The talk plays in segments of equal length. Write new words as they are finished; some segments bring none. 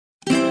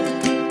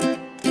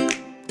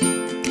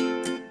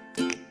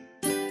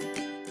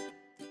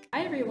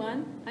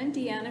everyone. I'm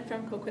Deanna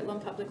from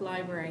Coquitlam Public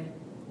Library.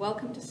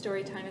 Welcome to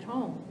Storytime at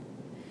Home.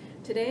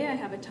 Today I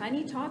have a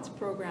Tiny Tots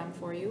program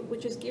for you,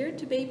 which is geared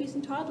to babies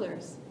and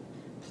toddlers.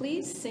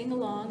 Please sing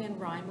along and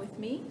rhyme with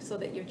me so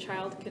that your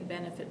child can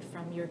benefit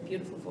from your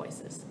beautiful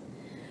voices.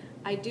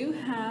 I do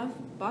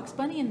have Box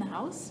Bunny in the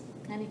house,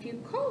 and if you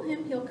call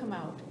him, he'll come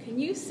out. Can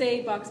you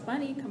say, Box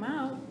Bunny, come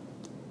out?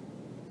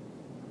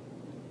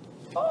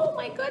 Oh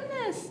my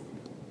goodness!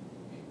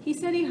 He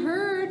said he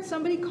heard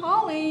somebody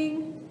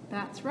calling.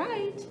 That's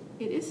right.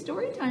 It is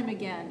story time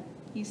again.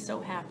 He's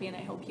so happy, and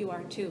I hope you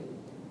are too.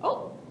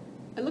 Oh,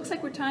 it looks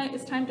like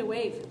it's time to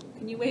wave.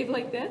 Can you wave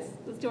like this?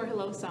 Let's do our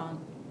hello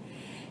song.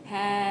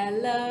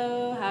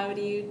 Hello, how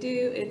do you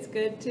do? It's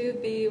good to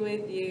be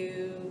with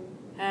you.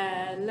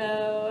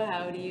 Hello,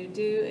 how do you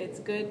do? It's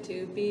good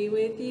to be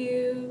with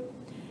you.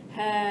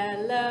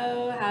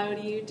 Hello, how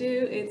do you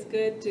do? It's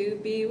good to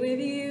be with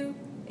you.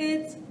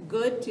 It's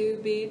good to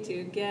be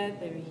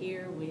together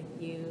here with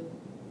you.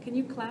 Can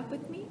you clap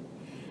with me?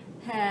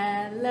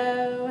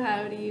 Hello,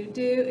 how do you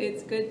do?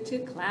 It's good to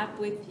clap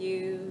with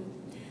you.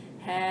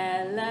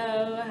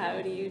 Hello,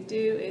 how do you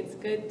do? It's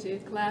good to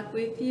clap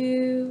with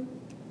you.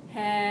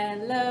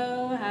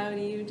 Hello, how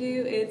do you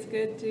do? It's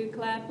good to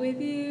clap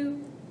with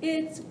you.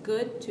 It's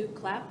good to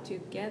clap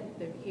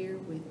together here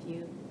with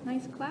you.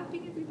 Nice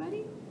clapping,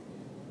 everybody.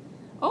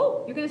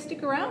 Oh, you're going to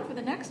stick around for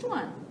the next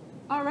one.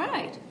 All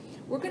right.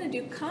 We're going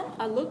to do Come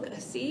a Look a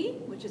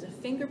See, which is a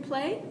finger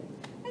play.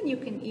 And you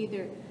can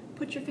either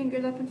put your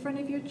fingers up in front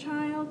of your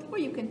child, or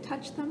you can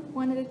touch them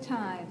one at a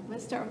time.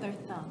 Let's start with our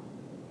thumb.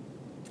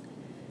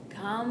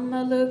 Come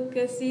a look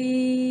a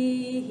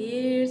see,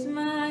 here's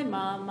my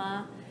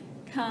mama.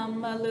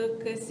 Come a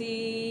look a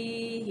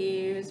see,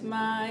 here's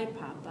my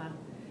papa.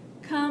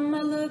 Come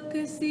a look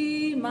a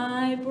see,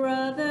 my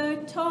brother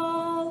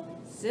tall,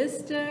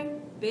 sister,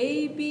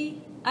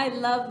 baby, I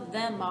love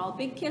them all.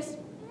 Big kiss.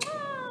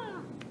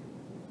 Mwah!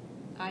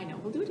 I know,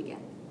 we'll do it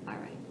again. All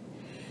right.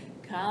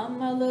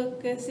 Come a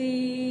look a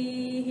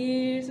see,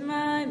 here's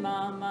my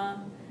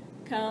mama.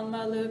 Come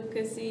a look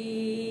a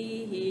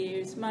see,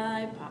 here's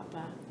my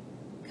papa.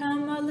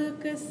 Come a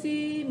look a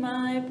see,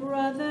 my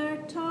brother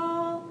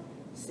tall,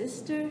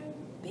 sister,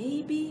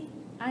 baby,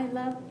 I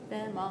love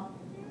them all.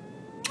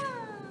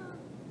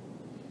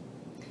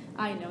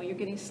 I know you're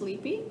getting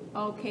sleepy.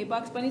 Okay,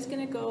 Box Bunny's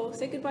gonna go.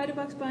 Say goodbye to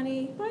Box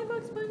Bunny. Bye,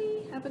 Box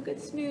Bunny. Have a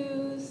good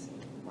snooze.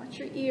 Watch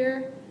your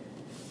ear.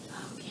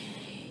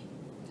 Okay.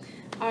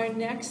 Our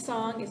next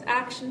song is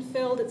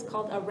action-filled. It's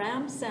called A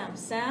Ram Sam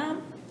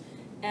Sam.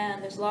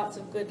 And there's lots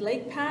of good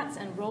leg pats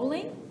and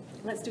rolling.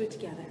 Let's do it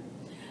together.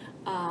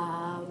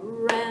 A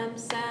ram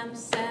sam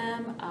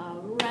sam, a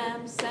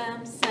ram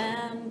sam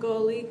sam,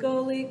 goalie,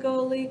 goalie,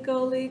 goalie,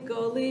 goalie,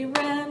 goalie,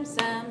 ram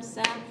sam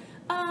sam.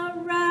 A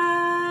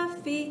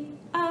rafi,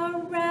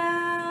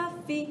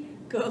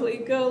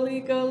 goalie,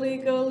 goalie,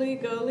 goalie,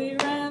 goalie,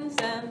 goalie, ram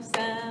sam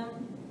sam.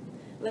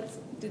 Let's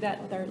do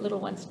that with our little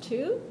ones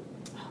too.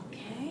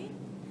 Okay.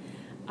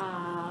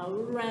 A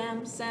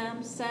ram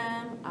sam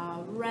sam,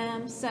 a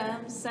ram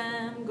sam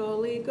sam,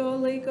 goalie,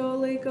 goalie,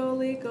 goalie,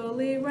 goalie,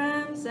 goalie,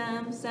 ram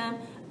sam sam.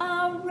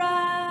 A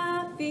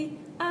rafi,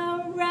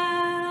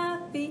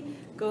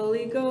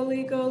 goalie,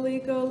 goalie,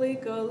 goalie,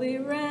 goalie,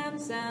 goalie, ram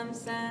sam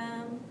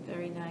sam.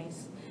 Very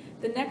nice.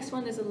 The next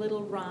one is a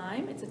little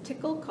rhyme. It's a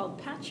tickle called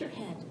Pat Your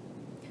Head.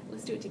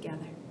 Let's do it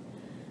together.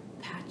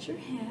 Pat your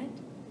head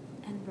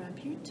and rub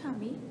your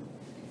tummy,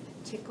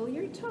 tickle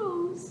your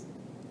toes,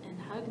 and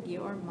hug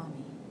your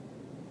mummy.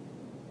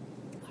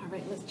 All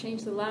right, let's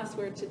change the last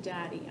word to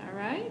daddy, all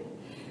right?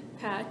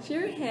 Pat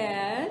your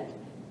head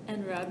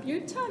and rub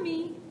your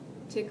tummy,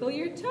 tickle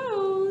your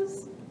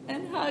toes,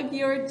 and hug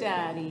your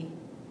daddy.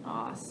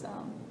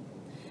 Awesome.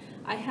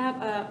 I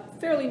have a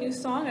fairly new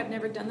song. I've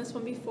never done this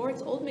one before.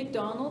 It's Old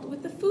MacDonald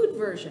with the food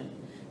version.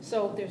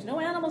 So there's no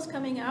animals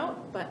coming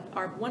out, but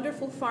our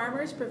wonderful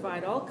farmers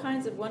provide all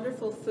kinds of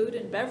wonderful food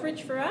and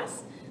beverage for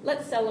us.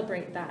 Let's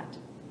celebrate that.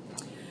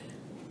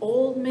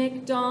 Old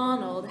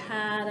MacDonald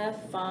had a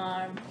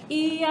farm,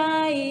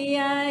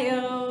 E-I-E-I-O,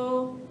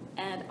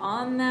 and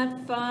on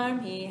that farm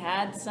he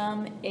had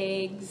some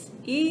eggs,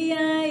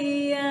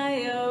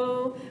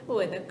 E-I-E-I-O,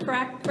 with a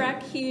crack,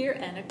 crack here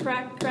and a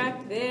crack,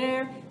 crack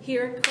there,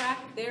 here a crack,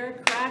 there a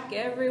crack,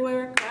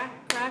 everywhere a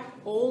crack, crack.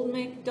 Old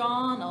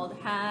MacDonald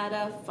had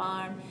a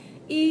farm,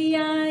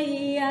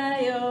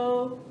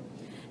 E-I-E-I-O,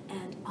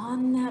 and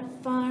on that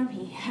farm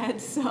he had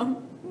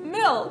some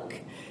milk,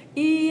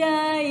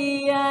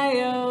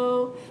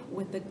 E-I-E-I-O,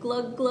 with a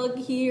glug glug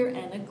here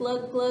and a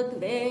glug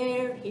glug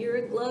there, here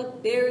a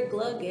glug, there a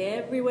glug,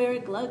 everywhere a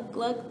glug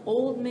glug.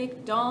 Old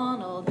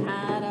MacDonald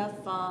had a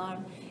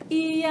farm,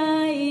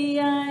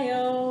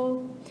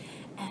 E-I-E-I-O,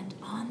 and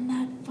on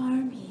that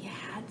farm he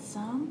had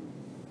some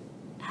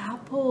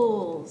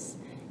apples,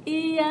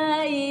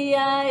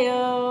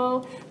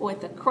 E-I-E-I-O,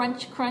 with a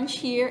crunch crunch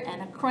here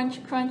and a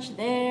crunch crunch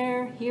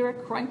there, here a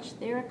crunch,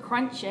 there a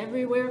crunch,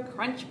 everywhere a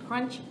crunch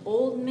crunch.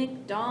 Old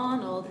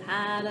MacDonald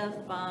had a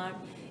farm,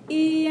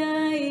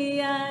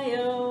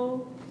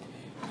 E-I-E-I-O,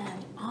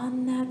 and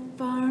on that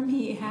farm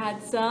he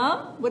had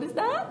some, what is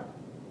that?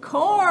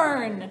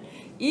 Corn.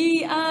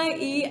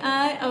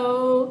 E-I-E-I-O.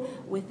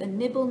 With a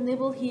nibble,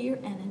 nibble here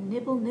and a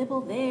nibble,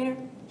 nibble there.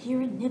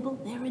 Here a nibble,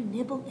 there a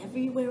nibble,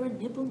 everywhere a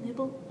nibble,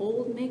 nibble.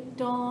 Old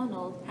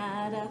MacDonald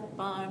had a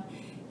farm.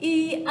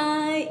 E-I-E-I-O.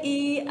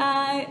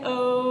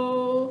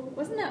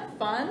 Wasn't that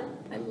fun?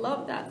 I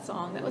love that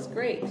song. That was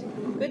great.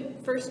 Good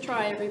first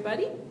try,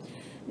 everybody.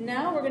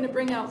 Now we're going to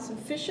bring out some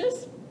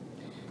fishes.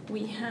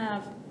 We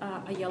have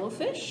a yellow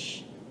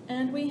fish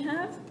and we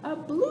have a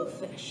blue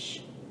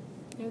fish.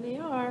 There they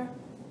are.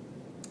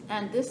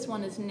 And this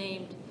one is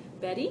named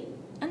Betty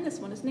and this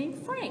one is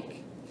named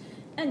Frank.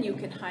 And you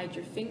can hide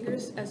your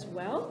fingers as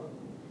well.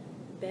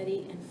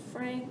 Betty and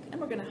Frank,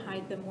 and we're going to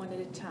hide them one at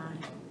a time.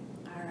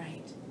 All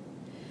right.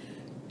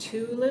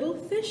 Two little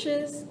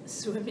fishes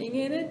swimming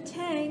in a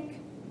tank.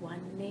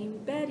 One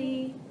named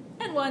Betty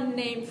and one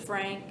named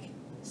Frank.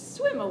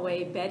 Swim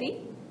away,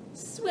 Betty.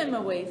 Swim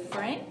away,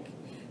 Frank.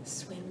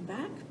 Swim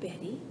back,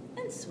 Betty,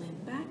 and swim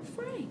back,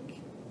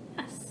 Frank.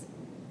 Yes.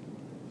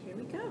 Here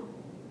we go.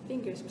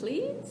 Fingers,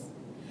 please.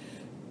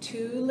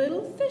 Two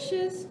little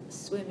fishes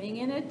swimming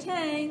in a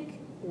tank.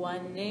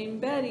 One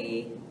named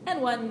Betty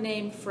and one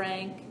named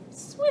Frank.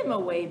 Swim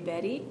away,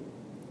 Betty.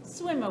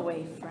 Swim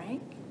away,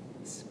 Frank.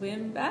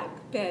 Swim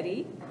back,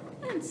 Betty,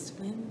 and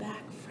swim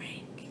back,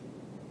 Frank.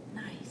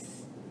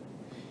 Nice.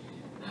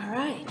 All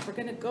right, we're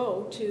going to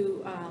go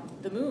to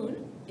the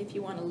moon. If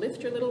you want to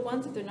lift your little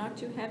ones, if they're not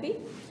too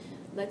heavy,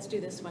 let's do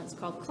this one. It's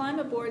called Climb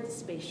Aboard the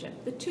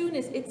Spaceship. The tune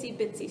is Itsy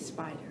Bitsy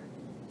Spider.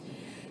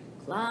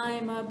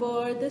 Climb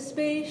aboard the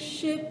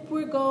spaceship,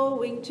 we're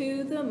going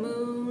to the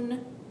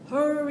moon.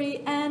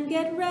 Hurry and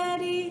get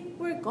ready,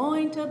 we're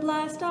going to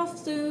blast off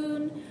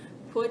soon.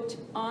 Put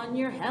on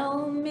your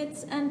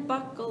helmets and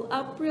buckle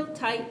up real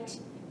tight.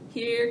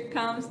 Here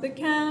comes the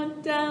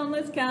countdown,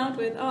 let's count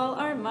with all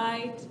our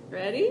might.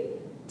 Ready?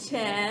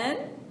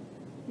 10,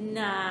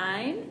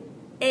 9,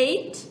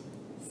 8,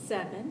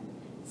 7,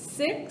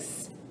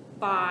 6,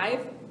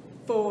 5,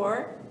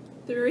 4,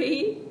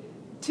 3,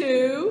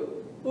 2,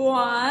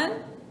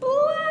 1,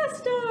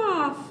 blast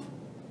off!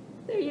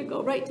 There you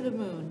go, right to the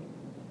moon.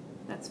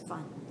 That's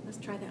fun. Let's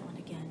try that one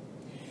again.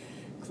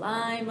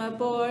 Climb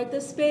aboard the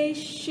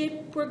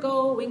spaceship, we're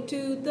going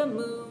to the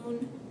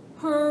moon.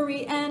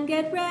 Hurry and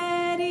get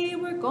ready,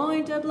 we're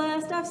going to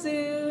blast off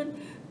soon.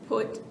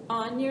 Put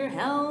on your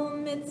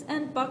helmets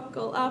and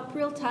buckle up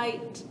real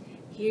tight.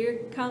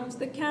 Here comes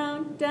the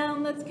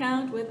countdown, let's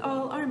count with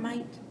all our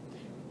might.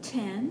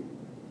 10,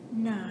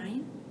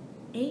 9,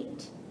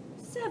 8,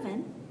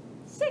 7,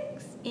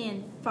 6,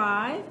 in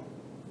 5,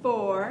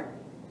 4,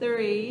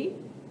 3,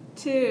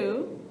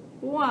 2,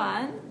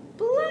 1,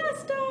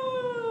 blast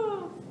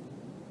off!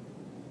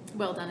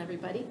 Well done,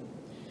 everybody.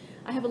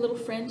 I have a little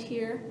friend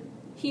here.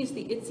 He's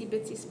the Itsy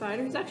Bitsy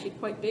Spider. He's actually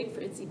quite big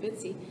for Itsy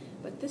Bitsy,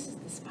 but this is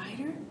the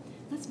spider.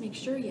 Let's make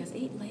sure he has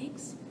 8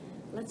 legs.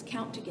 Let's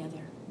count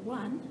together.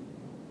 1,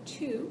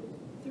 2,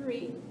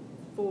 3,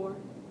 4,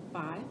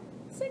 5,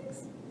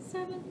 6,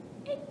 7,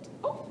 8.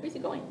 Oh, where's he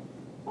going?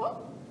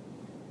 Oh.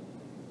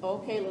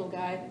 Okay, little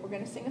guy, we're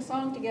going to sing a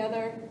song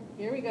together.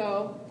 Here we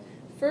go.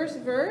 First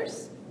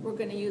verse, we're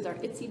going to use our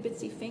itsy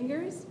bitsy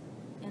fingers,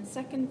 and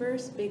second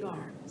verse, big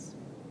arms.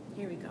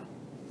 Here we go.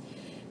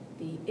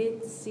 The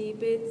itsy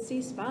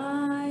bitsy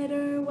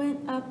spider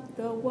went up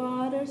the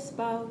water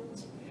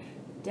spout.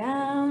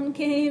 Down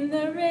came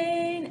the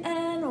rain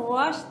and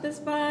washed the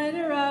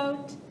spider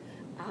out.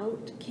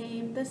 Out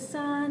came the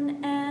sun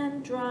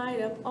and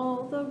dried up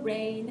all the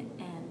rain,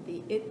 and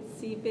the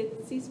itsy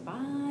bitsy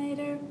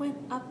spider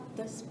went up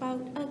the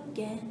spout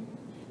again.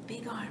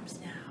 Big arms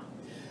now.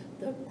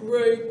 The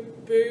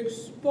great big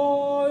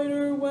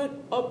spider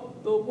went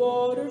up the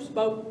water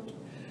spout.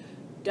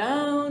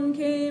 Down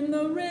came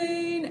the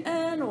rain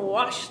and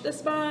washed the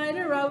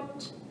spider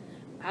out.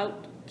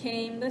 Out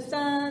came the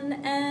sun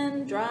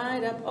and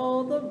dried up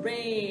all the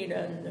rain,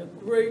 and the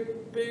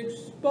great big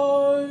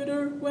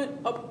spider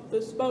went up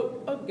the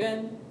spout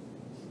again.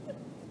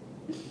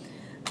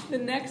 The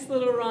next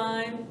little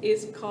rhyme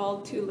is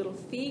called Two Little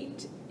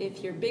Feet.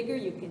 If you're bigger,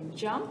 you can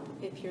jump.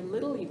 If you're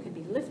little, you can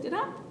be lifted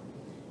up.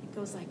 It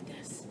goes like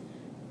this.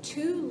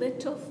 2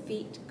 little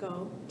feet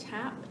go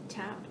tap,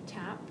 tap,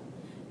 tap.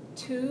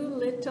 2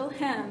 little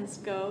hands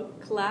go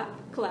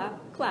clap, clap,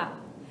 clap.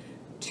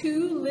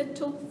 2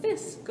 little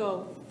fists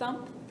go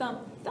thump,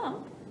 thump,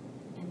 thump.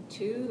 And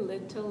 2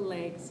 little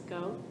legs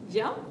go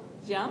jump,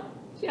 jump,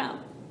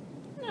 jump.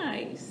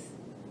 Nice.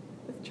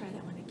 Let's try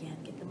that one again.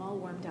 Get them all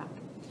warmed up.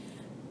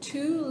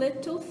 2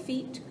 little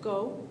feet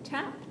go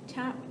tap,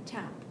 tap,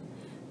 tap.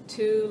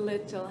 2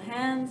 little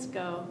hands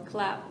go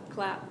clap,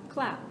 clap,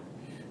 clap.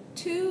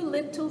 2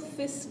 little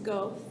fists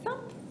go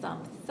thump,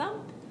 thump,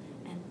 thump.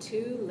 And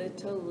 2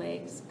 little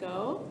legs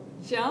go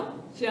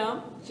jump,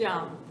 jump,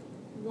 jump.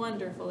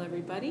 Wonderful,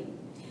 everybody.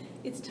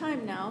 It's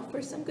time now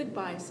for some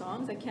goodbye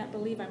songs. I can't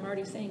believe I'm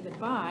already saying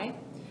goodbye.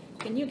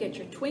 Can you get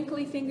your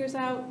twinkly fingers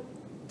out?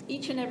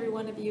 Each and every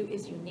one of you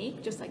is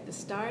unique, just like the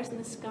stars in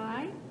the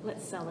sky.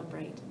 Let's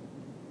celebrate.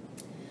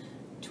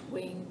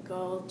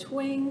 Twinkle,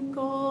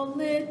 twinkle,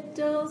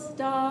 little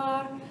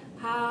star,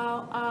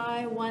 how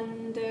I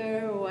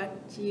wonder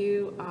what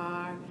you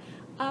are.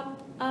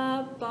 Up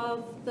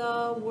above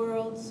the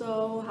world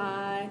so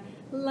high,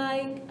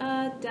 like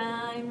a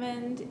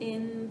diamond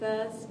in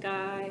the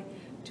sky.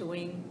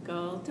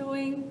 Twinkle,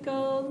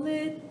 twinkle,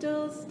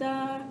 little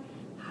star,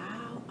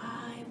 how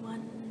I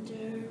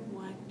wonder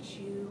what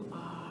you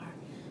are.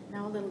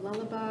 Now a little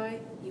lullaby.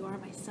 You are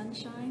my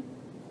sunshine.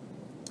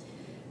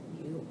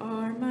 You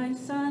are my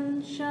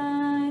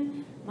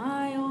sunshine,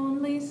 my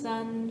only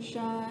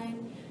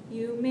sunshine.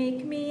 You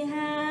make me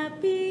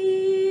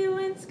happy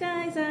when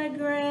skies are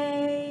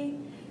gray.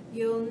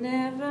 You'll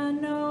never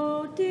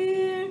know,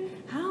 dear,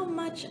 how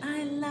much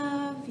I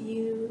love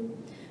you.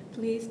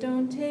 Please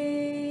don't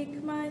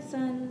take my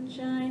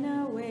sunshine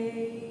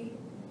away.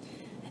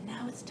 And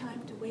now it's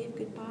time to wave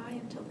goodbye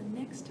until the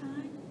next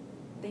time.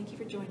 Thank you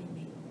for joining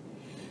me.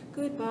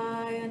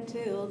 Goodbye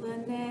until the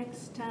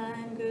next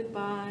time.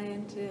 Goodbye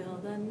until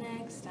the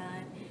next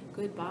time.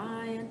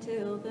 Goodbye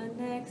until the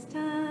next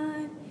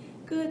time.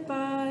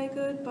 Goodbye,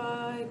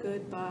 goodbye,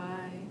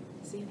 goodbye.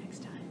 See you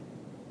next time.